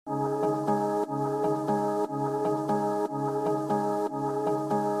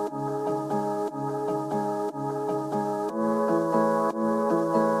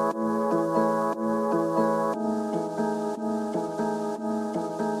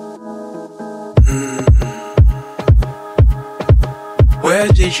Where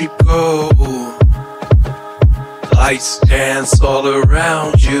did you go? Lights dance all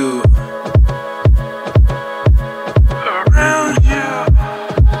around you. Around you.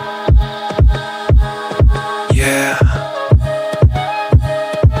 Yeah.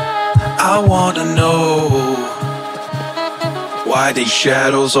 I wanna know why these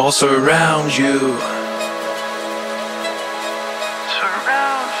shadows all surround you.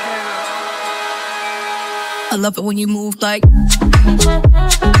 Surround you. I love it when you move like.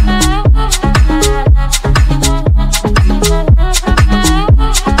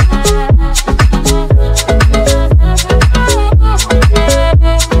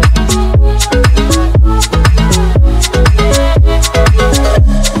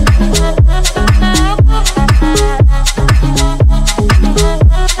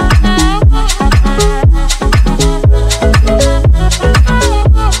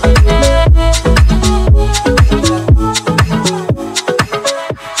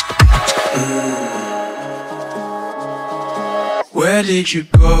 Where did you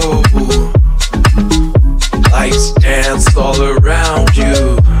go? Lights dance all around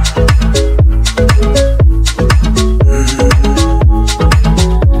you.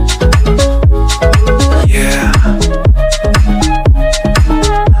 Yeah.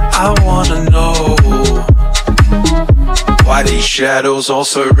 I wanna know why these shadows all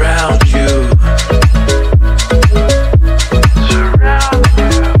surround you.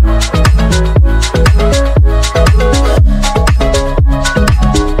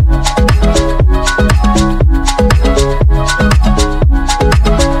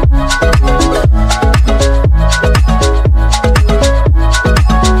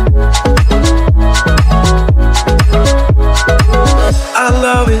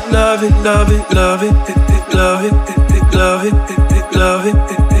 Love it, love it, love it, love it, love it, love it, love it,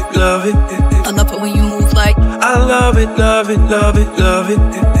 love it. I love it when you move like. I love it, love it, love it, love it,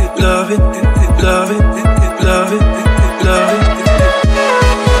 love it, love it, love it, love it.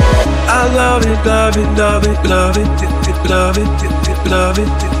 I love it, love it, love it, love it, love it, love it,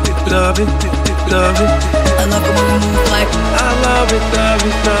 love it, love it. I love it when you move like. I love it, love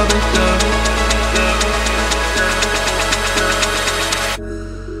it, love it, love it.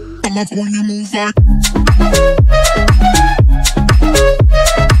 I love when you move like.